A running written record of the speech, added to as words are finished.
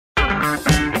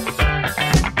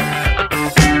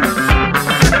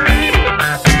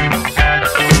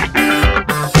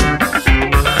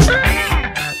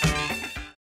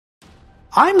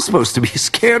I'm supposed to be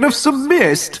scared of some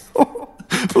mist.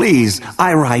 Please,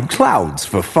 I ride clouds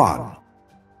for fun.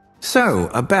 So,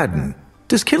 Abaddon,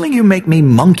 does killing you make me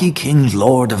Monkey King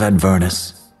Lord of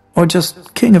Avernus? Or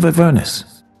just King of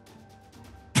Avernus?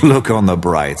 Look on the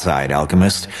bright side,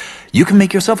 Alchemist. You can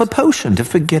make yourself a potion to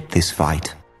forget this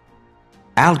fight.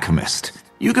 Alchemist,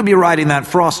 you could be riding that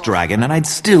frost dragon and I'd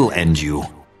still end you.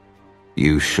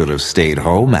 You should have stayed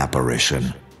home,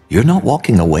 Apparition. You're not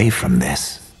walking away from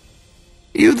this.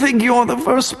 You think you're the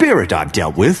first spirit I've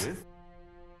dealt with?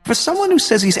 For someone who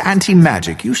says he's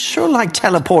anti-magic, you sure like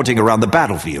teleporting around the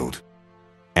battlefield.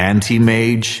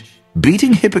 Anti-mage,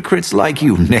 beating hypocrites like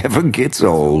you never gets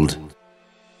old.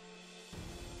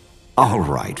 All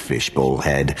right, Fishbowl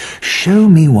Head, show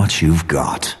me what you've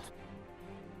got.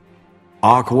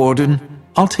 Arc Warden,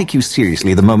 I'll take you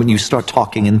seriously the moment you start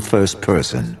talking in first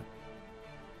person.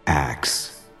 Axe,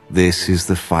 this is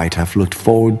the fight I've looked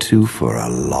forward to for a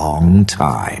long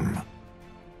time.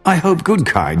 I hope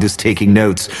Goodkind is taking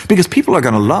notes, because people are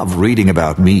gonna love reading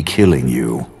about me killing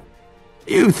you.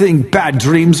 You think bad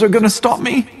dreams are gonna stop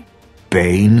me?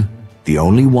 Bane, the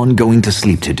only one going to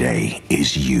sleep today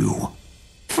is you.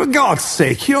 For God's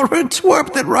sake, you're a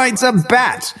twerp that rides a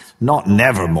bat, not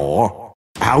Nevermore.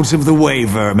 Out of the way,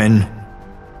 vermin.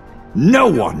 No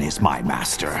one is my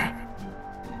master.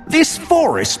 This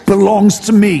forest belongs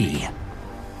to me.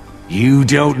 You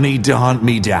don't need to hunt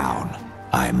me down.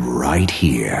 I'm right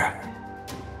here.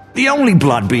 The only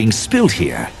blood being spilled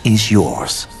here is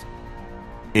yours.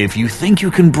 If you think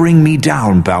you can bring me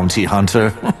down, bounty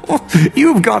hunter,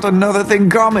 you've got another thing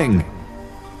coming.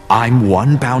 I'm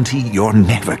one bounty you're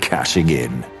never cashing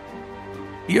in.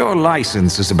 Your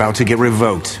license is about to get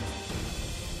revoked.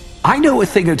 I know a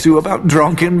thing or two about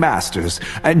drunken masters,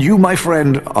 and you, my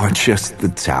friend, are just the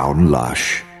town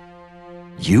lush.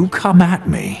 You come at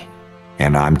me,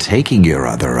 and I'm taking your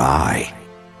other eye.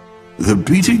 The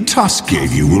beating Tusk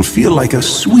gave you will feel like a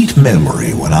sweet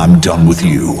memory when I'm done with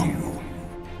you.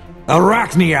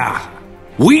 Arachnia!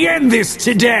 We end this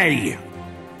today!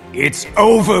 It's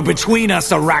over between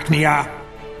us, Arachnia!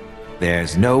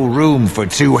 There's no room for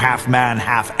two half-man,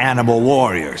 half-animal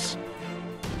warriors.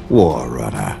 War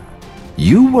Runner,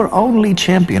 you were only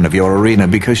champion of your arena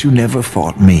because you never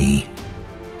fought me.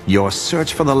 Your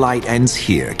search for the light ends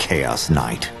here, Chaos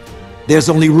Knight. There's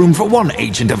only room for one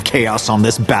agent of chaos on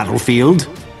this battlefield.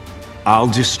 I'll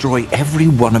destroy every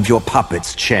one of your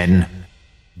puppets, Chen.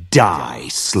 Die,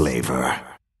 slaver.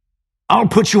 I'll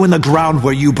put you in the ground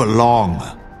where you belong.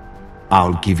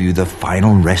 I'll give you the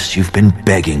final rest you've been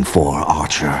begging for,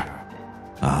 Archer.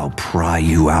 I'll pry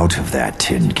you out of that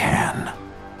tin can.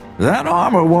 That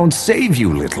armor won't save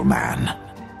you, little man.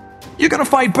 You're gonna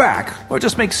fight back, or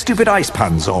just make stupid ice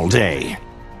puns all day?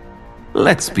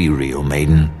 Let's be real,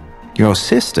 maiden. Your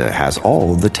sister has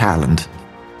all the talent.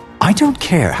 I don't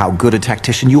care how good a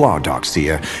tactician you are,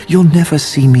 Darkseer. You'll never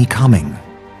see me coming.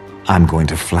 I'm going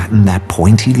to flatten that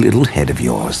pointy little head of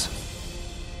yours.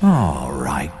 All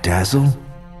right, Dazzle.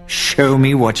 Show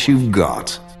me what you've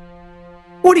got.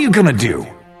 What are you gonna do?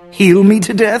 Heal me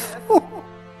to death?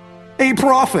 A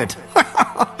prophet!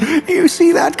 You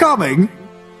see that coming?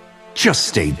 Just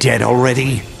stay dead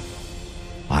already.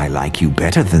 I like you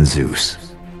better than Zeus,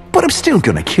 but I'm still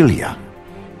gonna kill you.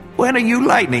 When are you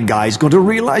lightning guys going to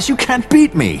realize you can't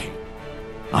beat me?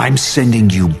 I'm sending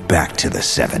you back to the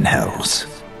Seven Hells.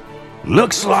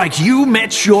 Looks like you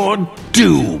met your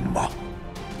doom.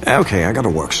 Okay, I gotta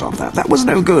workshop that. That was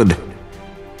no good.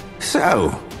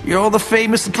 So, you're the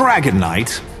famous Dragon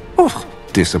Knight? Oh,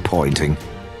 disappointing.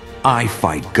 I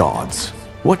fight gods.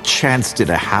 What chance did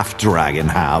a half-dragon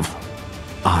have?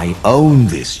 I own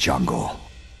this jungle.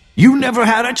 You never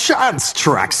had a chance,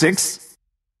 Traxix.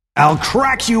 I'll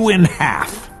crack you in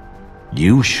half.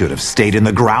 You should have stayed in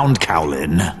the ground,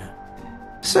 Kowlin.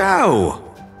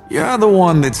 So, you're the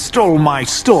one that stole my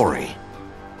story.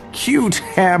 Cute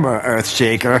hammer,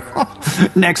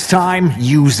 Earthshaker. Next time,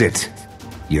 use it.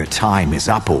 Your time is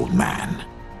up, old man.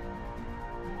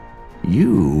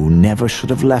 You never should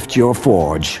have left your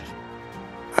forge.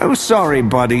 Oh, sorry,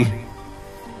 buddy.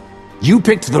 You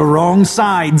picked the wrong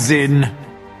side, Zin.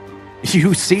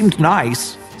 You seemed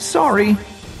nice. Sorry.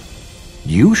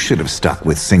 You should have stuck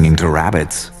with singing to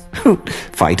rabbits.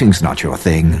 Fighting's not your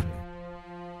thing.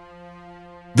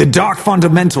 The Dark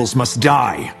Fundamentals must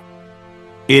die.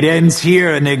 It ends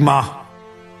here, Enigma.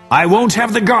 I won't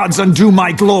have the gods undo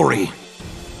my glory.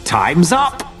 Time's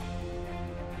up.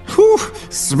 Whew,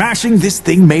 smashing this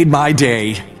thing made my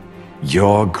day.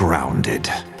 You're grounded.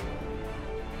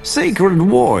 Sacred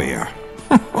warrior.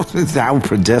 How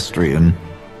pedestrian.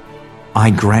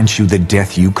 I grant you the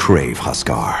death you crave,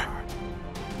 Huskar.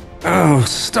 Oh,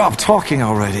 stop talking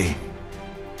already.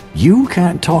 You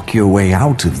can't talk your way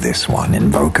out of this one,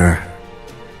 Invoker.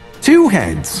 2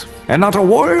 heads, and not a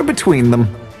warrior between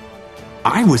them.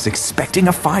 I was expecting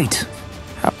a fight.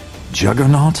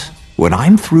 Juggernaut, when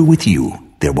I'm through with you,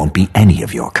 there won't be any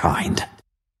of your kind.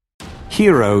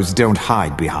 Heroes don't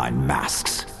hide behind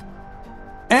masks.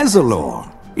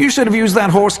 Ezalor, you should have used that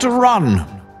horse to run.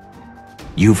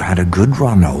 You've had a good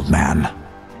run, old man,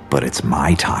 but it's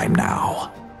my time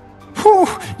now. Whew,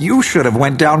 you should have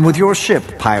went down with your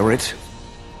ship, pirate.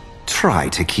 Try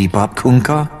to keep up,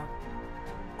 Kunkka.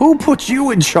 Who put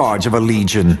you in charge of a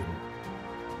legion?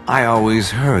 I always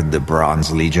heard the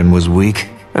Bronze Legion was weak,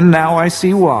 and now I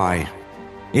see why.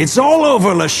 It's all over,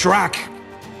 Leshrac.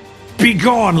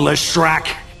 Begone,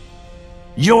 Leshrac.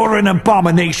 You're an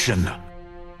abomination.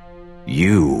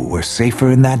 You were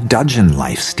safer in that dungeon,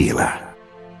 Life Stealer.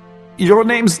 Your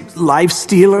name's Life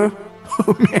Stealer?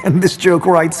 Oh man, this joke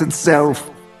writes itself.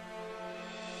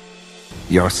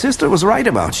 Your sister was right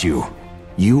about you.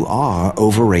 You are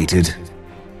overrated.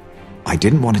 I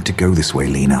didn't want it to go this way,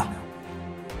 Lena.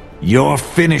 You're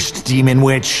finished, Demon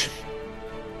Witch.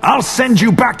 I'll send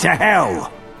you back to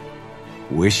hell.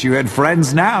 Wish you had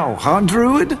friends now, huh,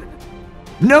 Druid?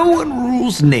 No one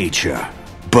rules nature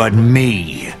but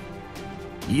me.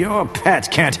 Your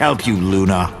pet can't help you,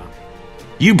 Luna.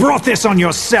 You brought this on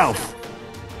yourself.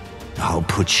 I'll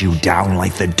put you down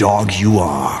like the dog you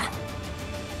are.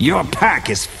 Your pack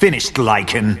is finished,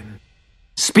 Lycan.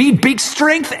 Speed beats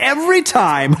strength every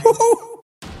time.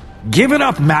 Give it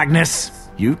up, Magnus.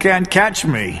 You can't catch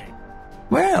me.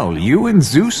 Well, you and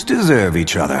Zeus deserve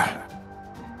each other.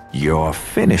 You're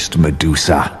finished,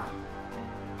 Medusa.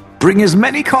 Bring as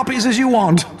many copies as you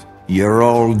want. You're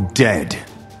all dead.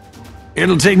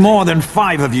 It'll take more than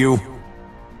 5 of you.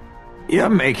 You're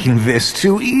making this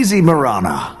too easy,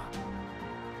 Marana.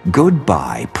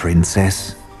 Goodbye,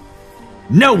 Princess.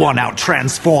 No one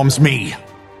out-transforms me.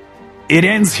 It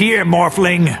ends here,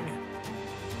 Morphling.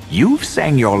 You've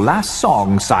sang your last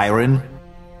song, Siren.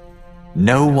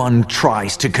 No one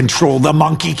tries to control the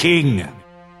Monkey King.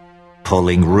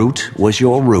 Pulling root was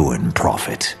your ruin,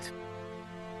 Prophet.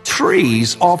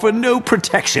 Trees offer no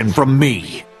protection from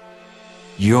me.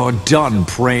 You're done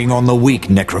preying on the weak,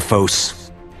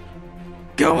 Necrophos.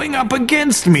 Going up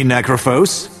against me,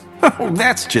 Necrophos? Oh,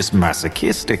 that's just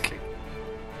masochistic.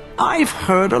 I've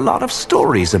heard a lot of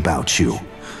stories about you.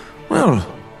 Well,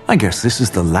 I guess this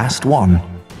is the last one.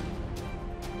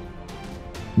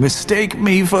 Mistake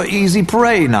me for easy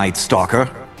prey, Night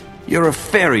Stalker. You're a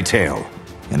fairy tale,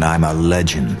 and I'm a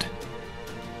legend.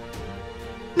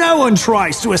 No one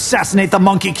tries to assassinate the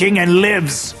Monkey King and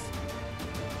lives.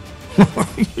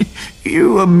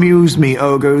 You amuse me,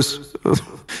 ogres.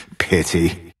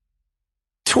 Pity.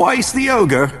 Twice the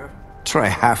ogre. Try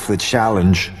half the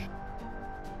challenge.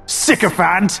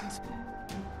 Sycophant!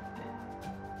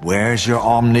 Where's your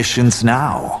omniscience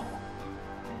now?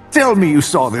 Tell me you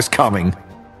saw this coming.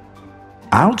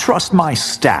 I'll trust my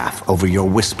staff over your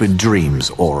whispered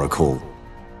dreams, Oracle.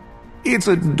 It's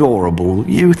adorable.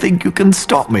 You think you can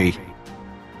stop me.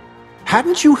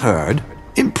 Hadn't you heard?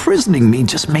 Imprisoning me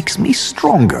just makes me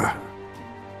stronger.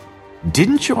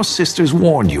 Didn't your sisters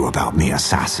warn you about me,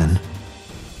 assassin?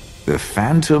 The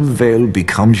Phantom Veil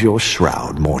becomes your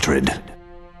shroud, Mordred.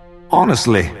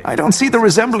 Honestly, I don't see the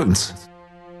resemblance.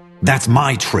 That's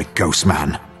my trick,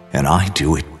 Ghostman, and I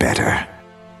do it better.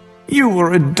 You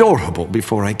were adorable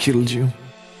before I killed you.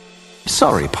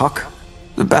 Sorry, Puck.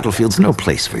 The battlefield's no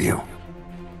place for you.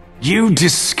 You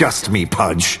disgust me,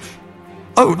 Pudge.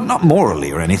 Oh, not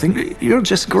morally or anything. You're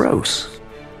just gross.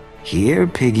 Here,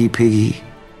 Piggy.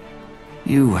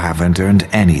 You haven't earned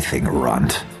anything,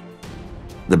 Runt.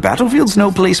 The battlefield's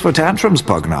no place for tantrums,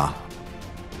 Pugna.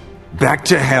 Back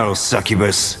to hell,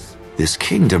 Succubus. This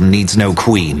kingdom needs no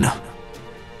queen.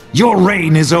 Your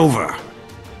reign is over.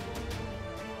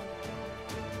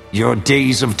 Your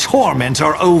days of torment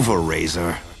are over,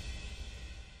 Razor.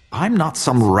 I'm not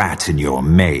some rat in your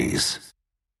maze.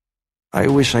 I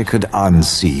wish I could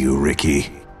unsee you,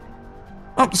 Ricky.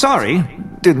 Oh, sorry.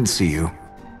 Didn't see you.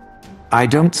 I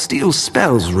don't steal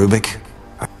spells, Rubik.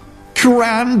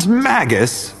 Grand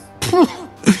Magus?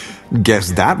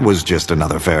 Guess that was just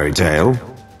another fairy tale.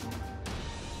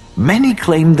 Many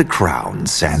claim the crown,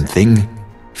 Sandthing.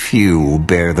 Few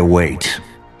bear the weight.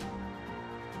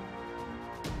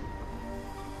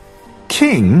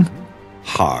 King?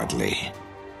 Hardly.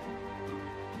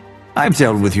 I've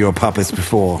dealt with your puppets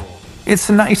before. It's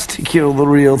nice to kill the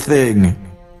real thing.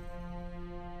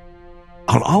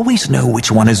 I'll always know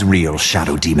which one is real,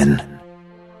 Shadow Demon.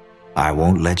 I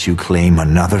won't let you claim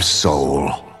another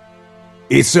soul.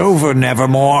 It's over,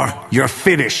 Nevermore. You're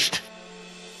finished.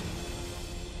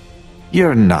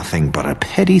 You're nothing but a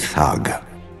petty thug.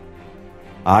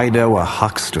 I know a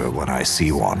huckster when I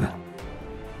see one.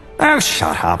 Oh,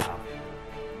 shut up.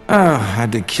 Oh,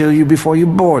 had to kill you before you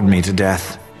bored me to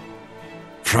death.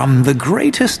 From the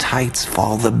greatest heights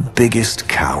fall the biggest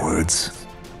cowards.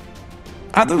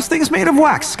 Are those things made of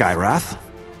wax, Skyrath?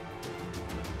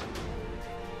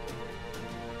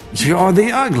 You're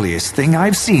the ugliest thing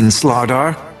I've seen,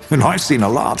 Slardar, and I've seen a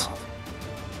lot.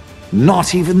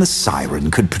 Not even the siren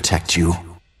could protect you.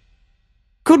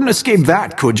 Couldn't escape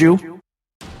that, could you?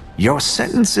 Your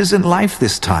sentence isn't life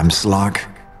this time, Slark.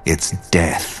 It's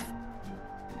death.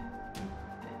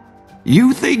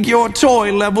 You think your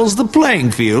toy levels the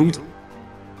playing field?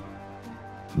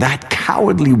 That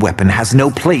cowardly weapon has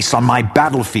no place on my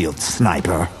battlefield,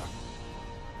 Sniper.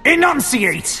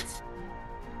 Enunciate!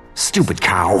 Stupid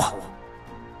cow.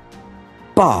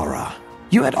 Bara,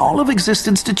 you had all of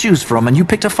existence to choose from and you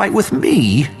picked a fight with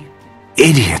me?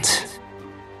 Idiot.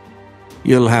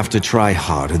 You'll have to try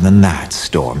harder than that,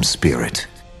 Storm Spirit.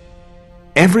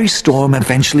 Every storm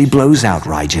eventually blows out,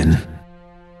 Raijin.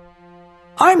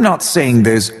 I'm not saying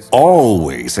there's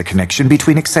always a connection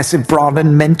between excessive brawn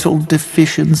and mental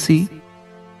deficiency.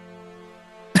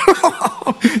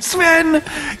 Sven,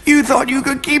 you thought you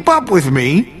could keep up with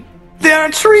me? There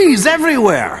are trees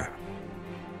everywhere!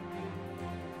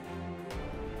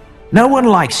 No one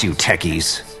likes you,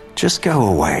 techies. Just go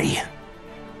away.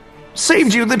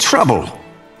 Saved you the trouble,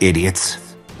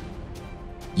 idiots.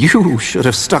 You should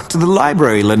have stuck to the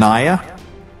library, Lanaya.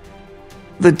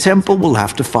 The temple will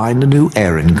have to find a new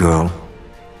errand girl.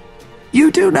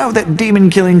 You do know that demon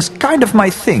killing's kind of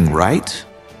my thing, right?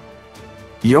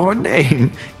 Your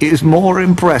name is more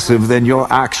impressive than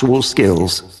your actual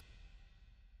skills.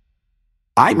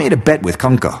 I made a bet with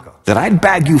Kunkka that I'd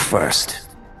bag you first.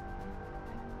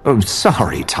 Oh,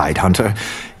 sorry, Tidehunter.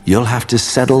 You'll have to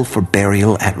settle for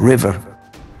burial at River.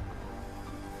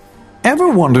 Ever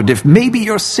wondered if maybe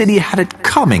your city had it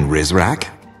coming, Rizrak?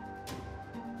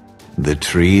 The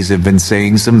trees have been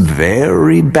saying some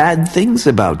very bad things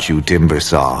about you,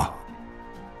 Timbersaw.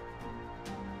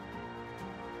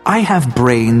 I have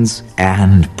brains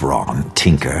and brawn,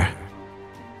 Tinker.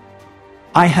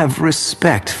 I have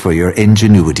respect for your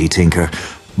ingenuity, Tinker,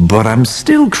 but I'm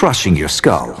still crushing your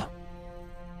skull.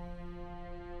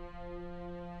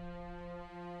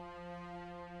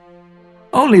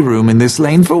 Only room in this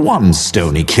lane for one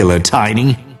stony killer,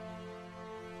 Tiny.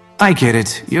 I get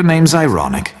it, your name's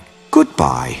ironic.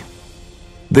 Goodbye.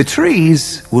 The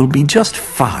trees will be just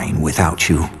fine without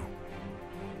you.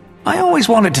 I always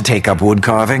wanted to take up wood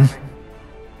carving.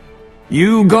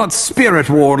 You got spirit,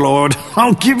 Warlord,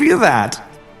 I'll give you that.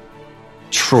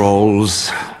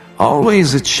 Trolls,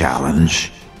 always a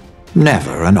challenge,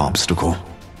 never an obstacle.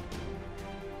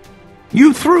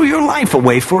 You threw your life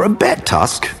away for a bet,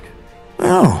 Tusk.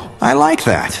 Oh, I like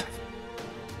that.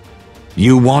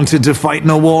 You wanted to fight in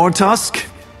a war, Tusk?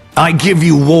 I give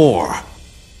you war.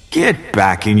 Get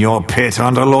back in your pit,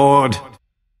 Underlord.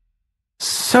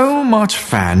 So much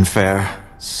fanfare,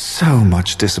 so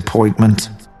much disappointment.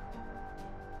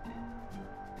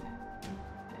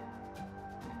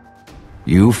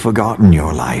 You've forgotten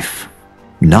your life.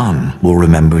 None will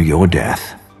remember your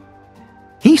death.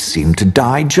 He seemed to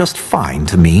die just fine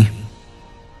to me.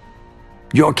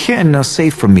 Your kin are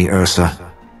safe from me,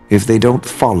 Ursa, if they don't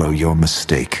follow your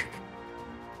mistake.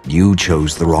 You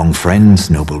chose the wrong friends,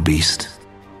 noble beast.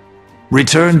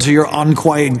 Return to your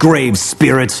unquiet grave,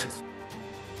 spirit.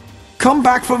 Come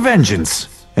back for vengeance,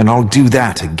 and I'll do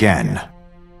that again.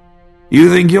 You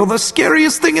think you're the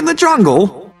scariest thing in the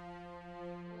jungle?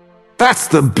 That's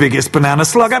the biggest banana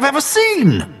slug I've ever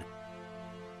seen!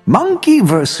 Monkey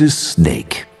versus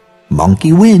snake.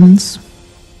 Monkey wins.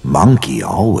 Monkey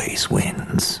always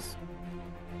wins.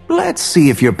 Let's see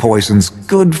if your poison's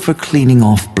good for cleaning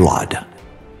off blood.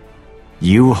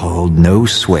 You hold no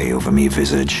sway over me,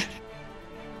 Visage.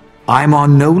 I'm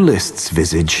on no lists,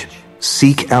 Visage.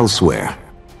 Seek elsewhere.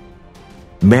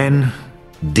 Men,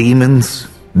 demons,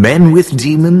 men with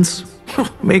demons,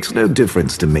 makes no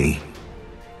difference to me.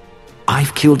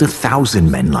 I've killed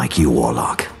 1,000 men like you,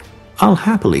 Warlock. I'll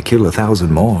happily kill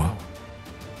 1,000 more.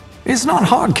 It's not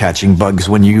hard catching bugs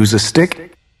when you use a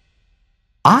stick.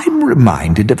 I'm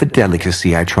reminded of a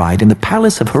delicacy I tried in the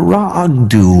palace of Hara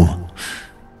Agdu.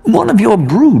 One of your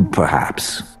brood,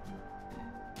 perhaps.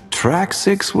 Track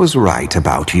 6 was right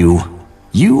about you.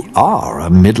 You are a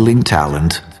middling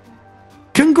talent.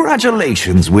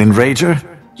 Congratulations, Windrager.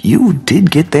 You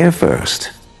did get there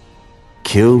first.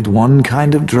 Killed one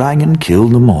kind of dragon,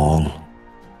 killed them all.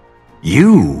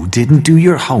 You didn't do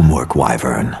your homework,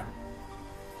 Wyvern.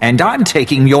 And I'm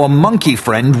taking your monkey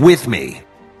friend with me.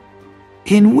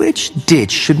 In which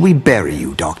ditch should we bury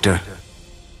you, Doctor?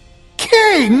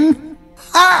 King?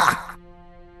 Ha!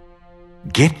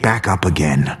 Get back up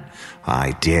again.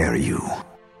 I dare you.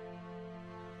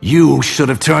 You should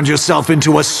have turned yourself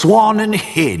into a swan and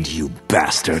hid, you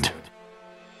bastard.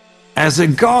 As a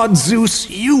god, Zeus,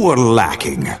 you were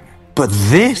lacking. But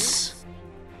this?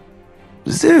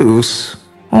 Zeus?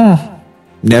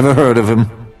 Never heard of him.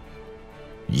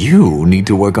 You need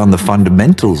to work on the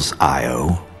fundamentals,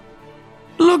 Io.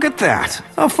 Look at that!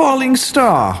 A falling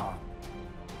star!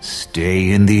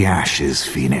 Stay in the ashes,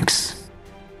 Phoenix.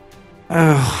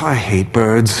 I hate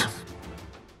birds.